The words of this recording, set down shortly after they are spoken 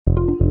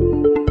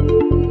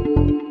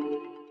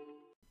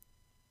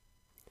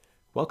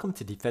Welcome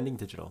to Defending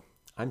Digital.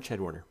 I'm Chad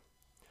Warner.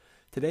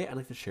 Today I'd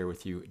like to share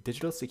with you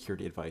digital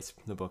security advice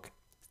from the book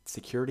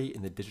Security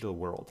in the Digital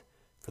World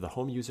for the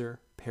Home User,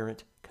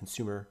 Parent,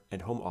 Consumer,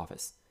 and Home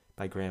Office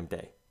by Graham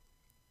Day.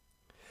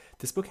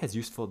 This book has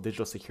useful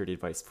digital security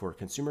advice for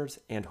consumers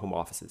and home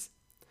offices.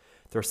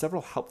 There are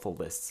several helpful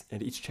lists,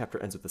 and each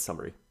chapter ends with a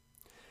summary.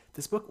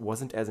 This book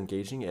wasn't as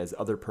engaging as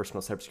other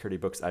personal cybersecurity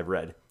books I've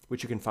read,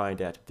 which you can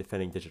find at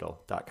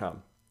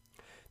defendingdigital.com.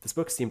 This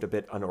book seemed a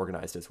bit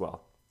unorganized as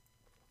well.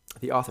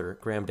 The author,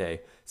 Graham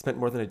Day, spent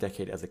more than a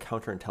decade as a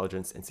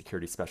counterintelligence and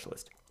security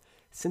specialist.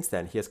 Since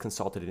then, he has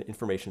consulted in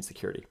information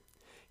security.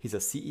 He's a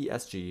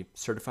CESG,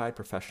 Certified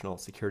Professional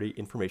Security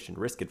Information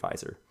Risk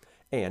Advisor,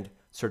 and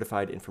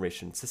Certified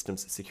Information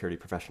Systems Security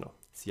Professional,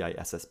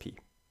 CISSP.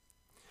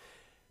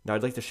 Now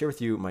I'd like to share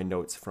with you my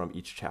notes from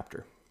each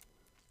chapter.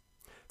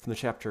 From the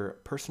chapter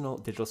Personal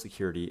Digital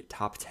Security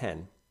Top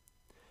 10,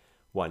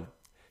 1.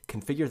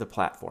 Configure the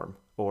platform,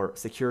 or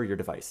secure your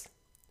device.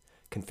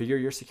 Configure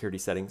your security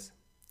settings,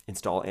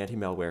 install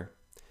anti-malware,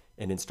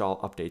 and install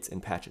updates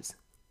and patches.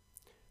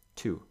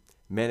 2.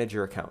 Manage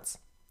your accounts.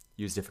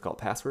 Use difficult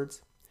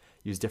passwords.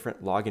 Use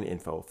different login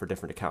info for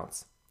different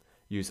accounts.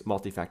 Use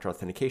multi-factor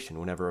authentication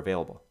whenever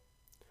available.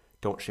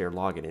 Don't share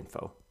login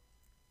info.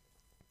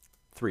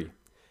 3.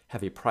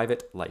 Have a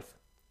private life.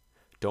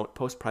 Don't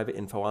post private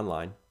info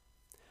online.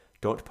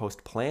 Don't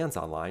post plans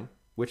online,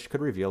 which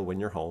could reveal when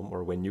you're home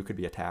or when you could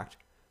be attacked.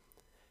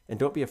 And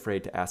don't be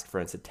afraid to ask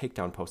friends to take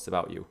down posts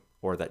about you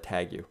or that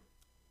tag you.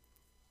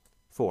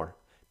 4.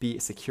 Be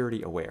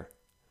security aware.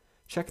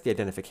 Check the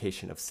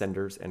identification of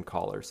senders and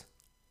callers.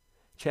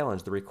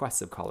 Challenge the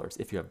requests of callers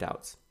if you have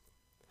doubts.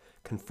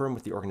 Confirm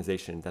with the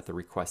organization that the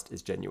request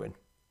is genuine.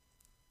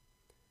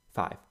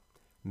 5.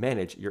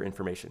 Manage your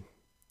information.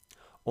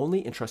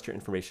 Only entrust your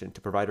information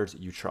to providers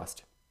you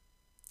trust.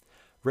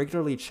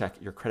 Regularly check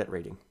your credit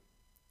rating.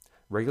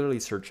 Regularly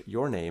search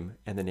your name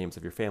and the names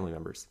of your family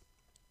members.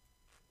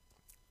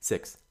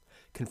 6.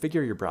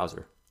 Configure your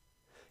browser.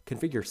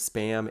 Configure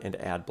spam and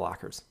ad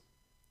blockers.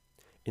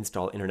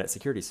 Install internet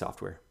security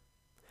software.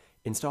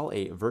 Install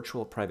a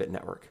virtual private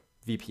network,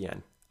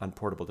 VPN, on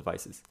portable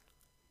devices.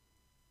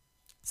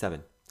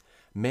 7.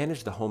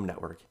 Manage the home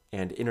network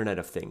and Internet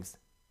of Things.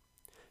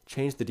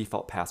 Change the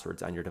default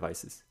passwords on your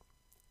devices.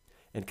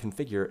 And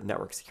configure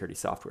network security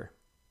software.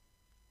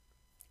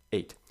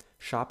 8.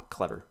 Shop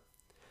clever.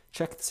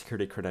 Check the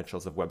security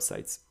credentials of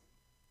websites.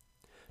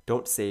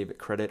 Don't save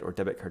credit or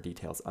debit card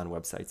details on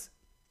websites.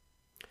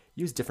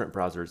 Use different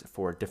browsers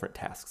for different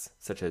tasks,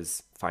 such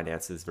as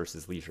finances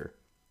versus leisure.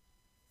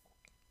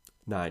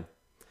 9.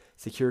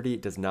 Security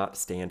does not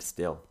stand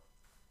still.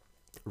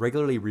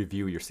 Regularly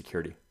review your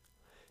security.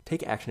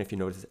 Take action if you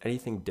notice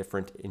anything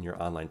different in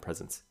your online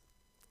presence.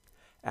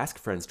 Ask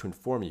friends to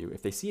inform you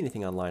if they see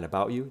anything online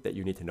about you that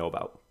you need to know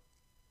about.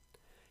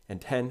 And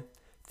 10.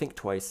 Think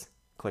twice,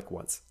 click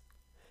once.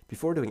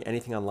 Before doing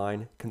anything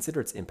online, consider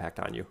its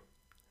impact on you.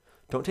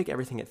 Don't take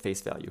everything at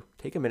face value.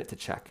 Take a minute to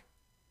check.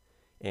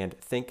 And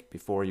think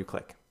before you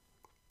click.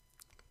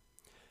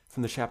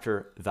 From the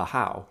chapter The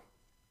How,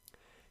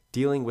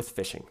 dealing with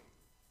phishing.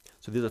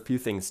 So there's a few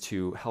things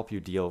to help you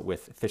deal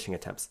with phishing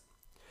attempts.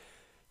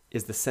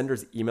 Is the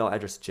sender's email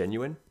address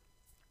genuine?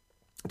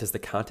 Does the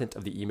content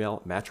of the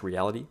email match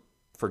reality?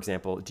 For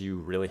example, do you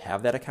really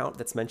have that account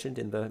that's mentioned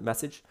in the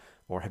message?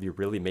 Or have you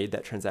really made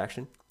that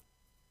transaction?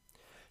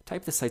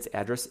 Type the site's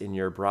address in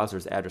your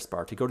browser's address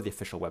bar to go to the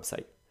official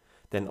website.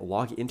 Then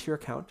log into your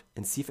account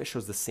and see if it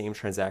shows the same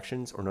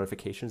transactions or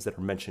notifications that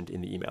are mentioned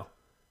in the email.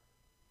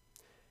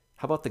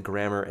 How about the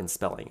grammar and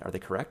spelling? Are they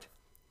correct?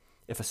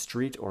 If a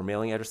street or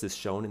mailing address is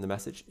shown in the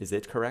message, is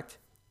it correct?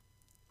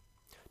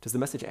 Does the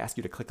message ask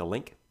you to click a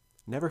link?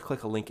 Never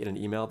click a link in an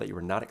email that you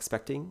were not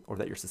expecting or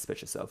that you're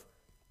suspicious of.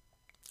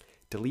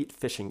 Delete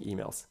phishing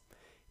emails.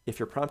 If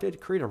you're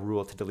prompted, create a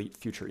rule to delete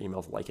future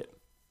emails like it.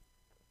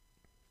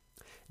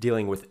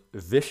 Dealing with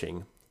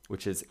vishing,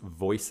 which is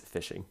voice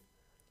phishing.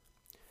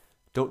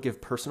 Don't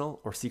give personal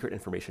or secret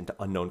information to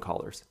unknown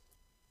callers.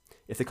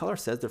 If the caller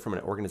says they're from an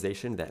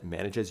organization that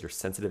manages your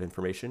sensitive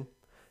information,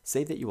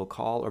 say that you will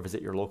call or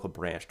visit your local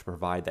branch to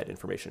provide that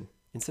information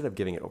instead of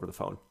giving it over the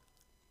phone.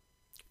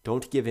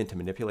 Don't give in to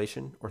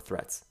manipulation or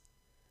threats.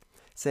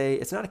 Say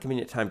it's not a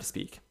convenient time to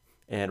speak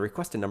and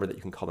request a number that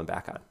you can call them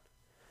back on.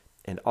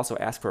 And also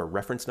ask for a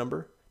reference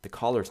number, the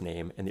caller's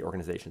name, and the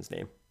organization's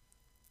name.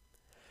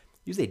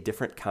 Use a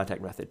different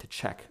contact method to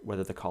check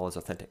whether the call is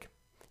authentic.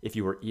 If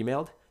you were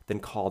emailed, then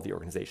call the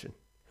organization.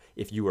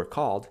 If you were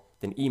called,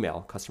 then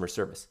email customer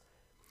service.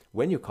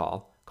 When you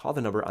call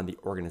the number on the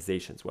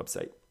organization's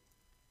website.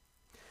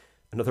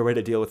 Another way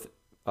to deal with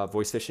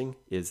voice phishing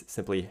is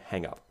simply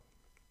hang up.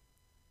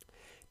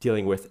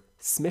 Dealing with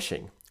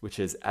smishing, which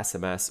is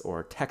SMS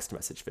or text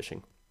message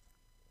phishing.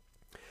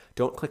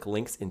 Don't click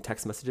links in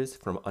text messages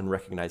from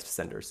unrecognized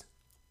senders.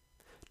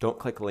 Don't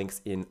click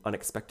links in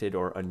unexpected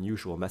or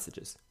unusual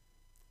messages.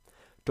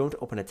 Don't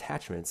open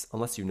attachments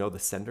unless you know the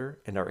sender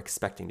and are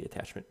expecting the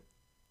attachment.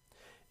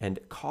 And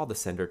call the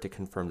sender to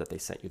confirm that they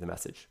sent you the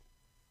message.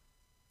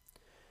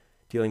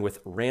 Dealing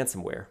with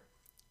ransomware.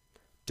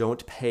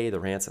 Don't pay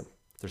the ransom.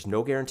 There's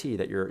no guarantee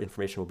that your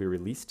information will be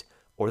released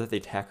or that the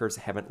attackers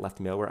haven't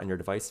left malware on your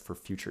device for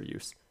future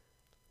use.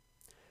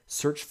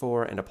 Search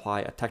for and apply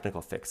a technical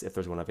fix if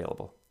there's one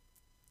available.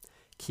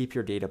 Keep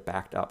your data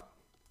backed up.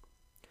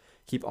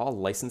 Keep all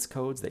license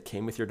codes that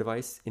came with your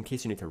device in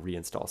case you need to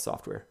reinstall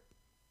software.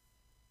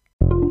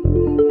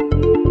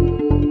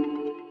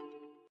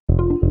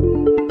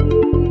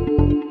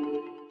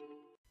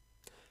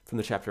 From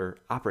the chapter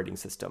Operating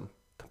System,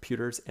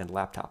 Computers and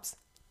Laptops.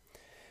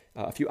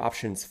 A few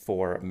options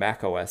for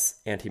macOS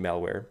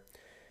anti-malware.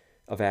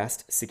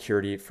 Avast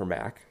Security for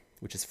Mac,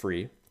 which is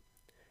free.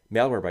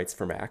 Malwarebytes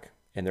for Mac,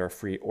 and there are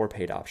free or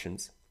paid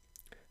options.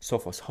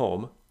 Sophos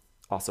Home,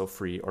 also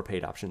free or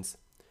paid options.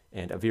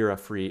 And Avira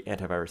Free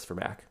Antivirus for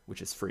Mac,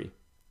 which is free.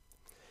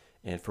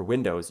 And for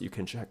Windows, you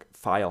can check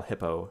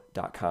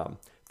filehippo.com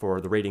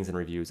for the ratings and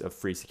reviews of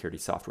free security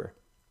software.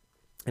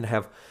 And I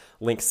have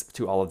links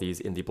to all of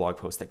these in the blog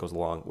post that goes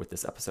along with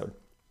this episode.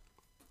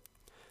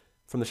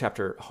 From the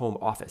chapter Home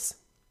Office,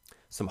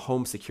 some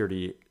home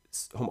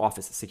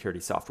office security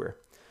software.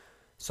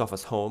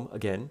 Sophos Home,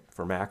 again,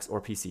 for Macs or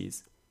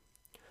PCs.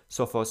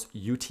 Sophos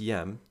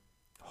UTM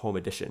Home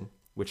Edition,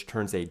 which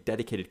turns a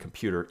dedicated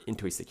computer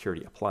into a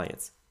security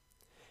appliance.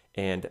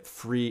 And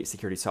free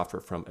security software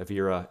from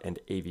Avira and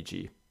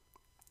AVG.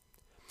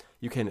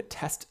 You can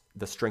test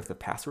the strength of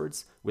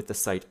passwords with the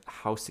site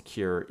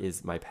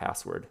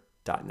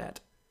howsecureismypassword.net.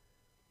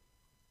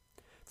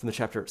 From the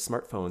chapter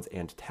Smartphones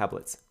and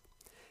Tablets,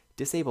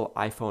 disable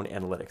iPhone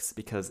Analytics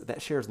because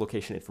that shares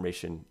location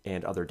information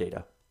and other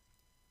data.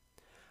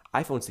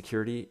 iPhone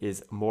security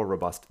is more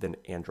robust than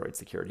Android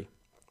security.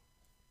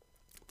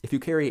 If you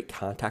carry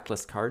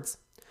contactless cards,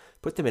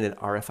 put them in an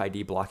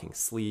RFID blocking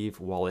sleeve,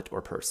 wallet,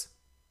 or purse.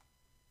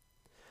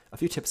 A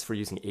few tips for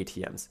using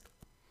ATMs.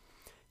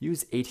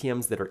 Use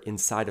ATMs that are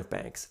inside of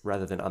banks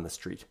rather than on the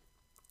street.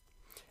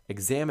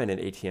 Examine an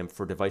ATM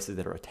for devices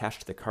that are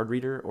attached to the card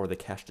reader or the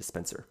cash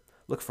dispenser.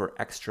 Look for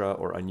extra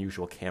or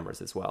unusual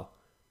cameras as well.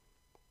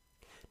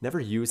 Never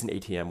use an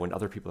ATM when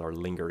other people are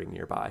lingering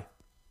nearby.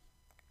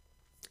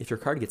 If your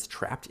card gets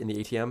trapped in the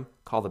ATM,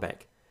 call the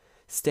bank.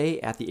 Stay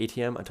at the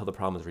ATM until the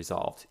problem is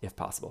resolved, if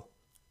possible.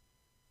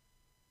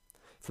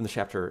 From the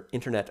chapter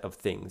Internet of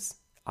Things,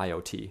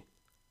 IoT.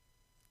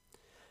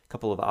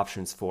 Couple of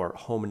options for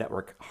home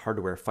network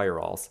hardware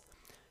firewalls.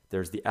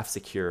 There's the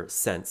F-Secure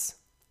Sense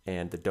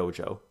and the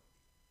Dojo.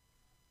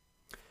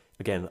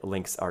 Again,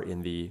 links are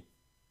in the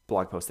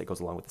blog post that goes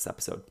along with this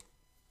episode.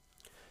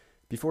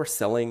 Before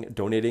selling,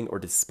 donating, or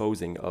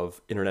disposing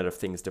of Internet of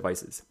Things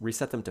devices,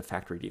 reset them to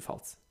factory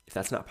defaults. If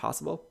that's not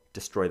possible,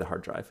 destroy the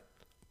hard drive.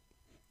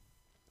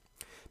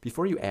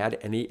 Before you add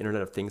any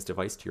Internet of Things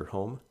device to your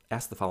home,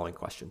 ask the following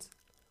questions.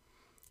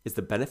 Is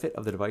the benefit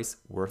of the device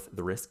worth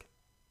the risk?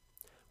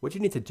 What do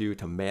you need to do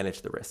to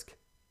manage the risk?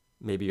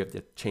 Maybe you have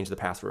to change the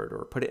password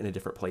or put it in a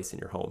different place in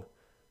your home.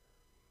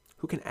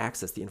 Who can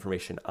access the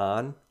information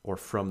on or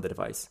from the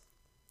device?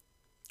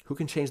 Who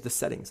can change the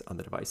settings on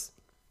the device?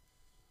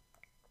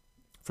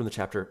 From the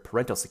chapter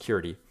Parental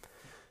Security,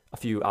 a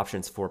few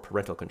options for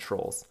parental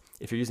controls.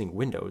 If you're using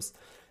Windows,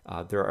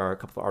 there are a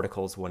couple of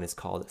articles. One is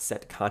called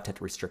Set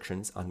Content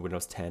Restrictions on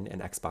Windows 10 and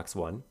Xbox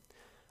One.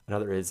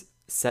 Another is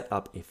Set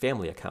Up a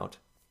Family Account.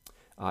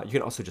 You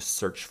can also just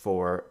search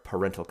for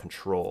parental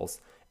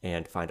controls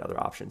and find other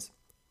options.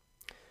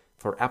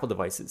 For Apple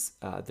devices,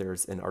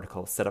 there's an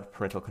article, Set Up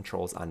Parental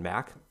Controls on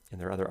Mac, and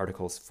there are other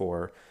articles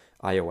for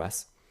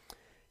iOS.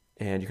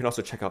 And you can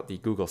also check out the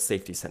Google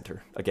Safety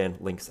Center. Again,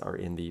 links are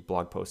in the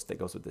blog post that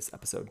goes with this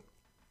episode.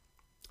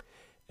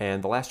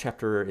 And the last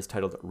chapter is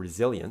titled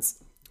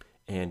Resilience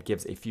and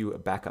gives a few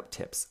backup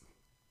tips.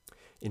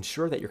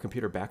 Ensure that your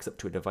computer backs up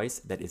to a device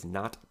that is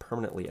not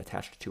permanently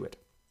attached to it.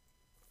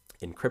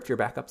 Encrypt your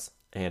backups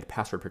and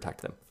password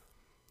protect them.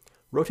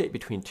 Rotate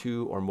between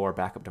 2 or more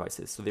backup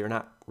devices so they are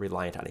not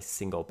reliant on a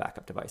single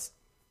backup device.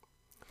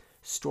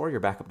 Store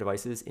your backup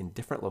devices in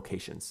different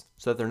locations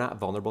so that they're not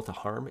vulnerable to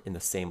harm in the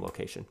same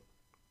location.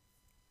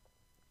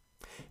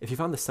 If you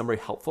found this summary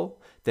helpful,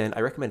 then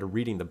I recommend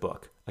reading the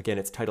book. Again,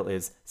 its title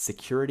is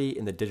Security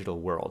in the Digital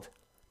World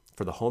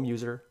for the Home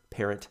User,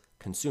 Parent,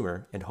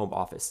 Consumer, and Home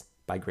Office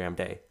by Graham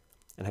Day.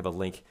 And I have a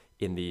link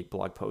in the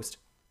blog post.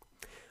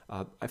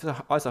 I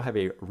also have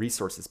a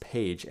resources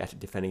page at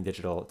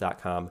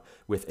defendingdigital.com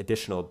with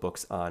additional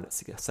books on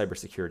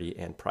cybersecurity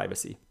and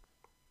privacy.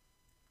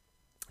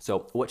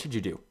 So what should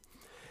you do?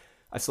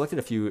 I've selected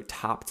a few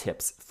top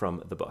tips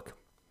from the book.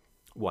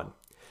 1.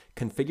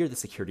 Configure the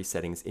security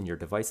settings in your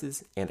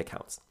devices and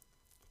accounts.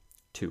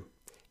 2.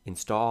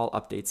 Install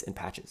updates and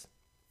patches.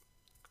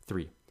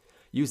 3.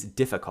 Use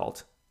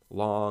difficult,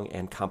 long,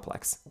 and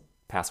complex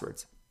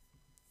passwords.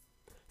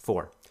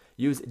 4.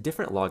 Use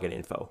different login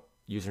info,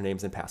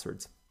 usernames and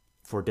passwords,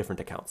 for different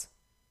accounts.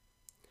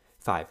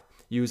 5.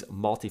 Use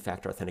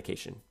multi-factor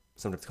authentication,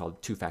 sometimes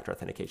called two-factor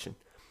authentication,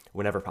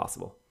 whenever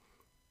possible.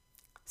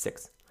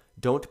 6.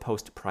 Don't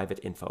post private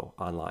info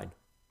online.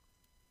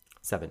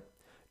 7.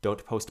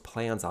 Don't post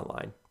plans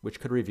online, which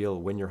could reveal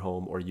when you're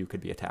home or you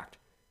could be attacked.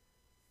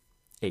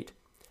 8.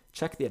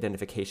 Check the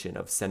identification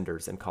of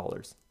senders and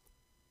callers.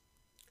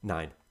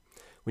 9.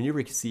 When you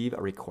receive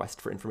a request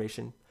for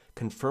information,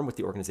 confirm with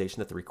the organization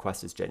that the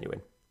request is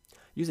genuine.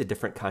 Use a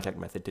different contact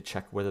method to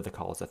check whether the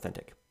call is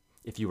authentic.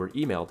 If you were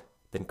emailed,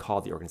 then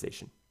call the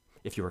organization.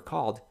 If you were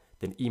called,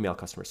 then email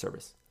customer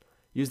service.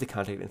 Use the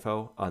contact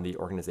info on the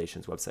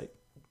organization's website.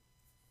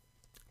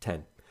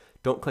 10.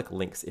 Don't click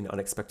links in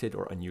unexpected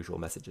or unusual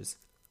messages.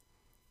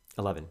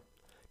 11.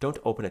 Don't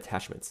open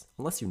attachments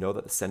unless you know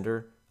the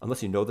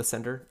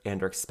sender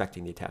and are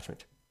expecting the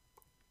attachment.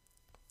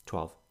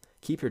 12.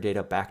 Keep your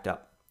data backed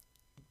up.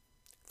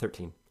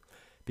 13.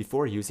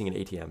 Before using an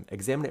ATM,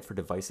 examine it for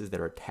devices that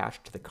are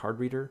attached to the card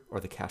reader or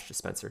the cash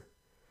dispenser.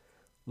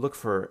 Look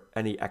for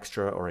any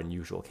extra or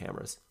unusual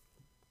cameras.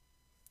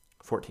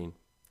 14.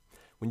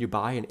 When you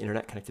buy an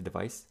internet-connected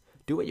device,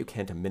 do what you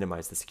can to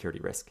minimize the security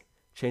risk.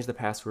 Change the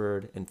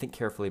password and think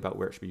carefully about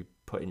where it should be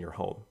put in your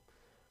home.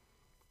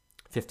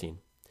 15.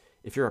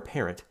 If you're a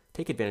parent,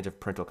 take advantage of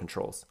parental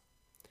controls.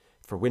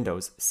 For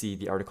Windows, see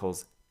the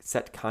articles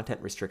Set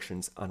Content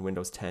Restrictions on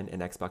Windows 10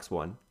 and Xbox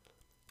One,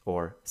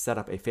 or Set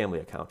up a Family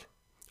Account,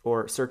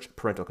 or search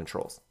Parental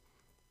Controls.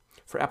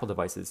 For Apple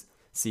devices,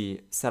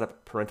 see Set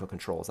up Parental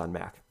Controls on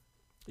Mac.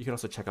 You can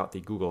also check out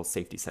the Google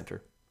Safety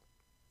Center.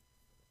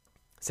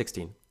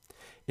 16.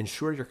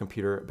 Ensure your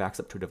computer backs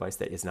up to a device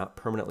that is not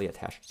permanently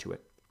attached to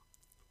it.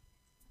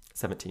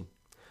 17.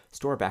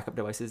 Store backup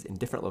devices in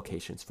different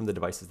locations from the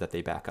devices that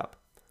they back up,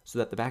 so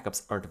that the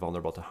backups aren't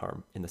vulnerable to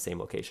harm in the same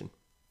location.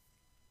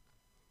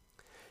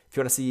 If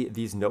you want to see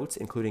these notes,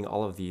 including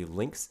all of the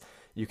links,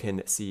 you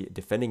can see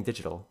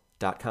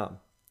defendingdigital.com.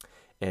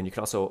 And you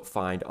can also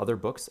find other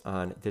books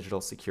on digital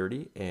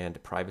security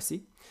and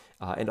privacy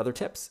and other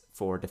tips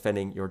for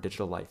defending your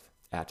digital life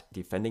at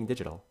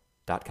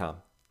defendingdigital.com.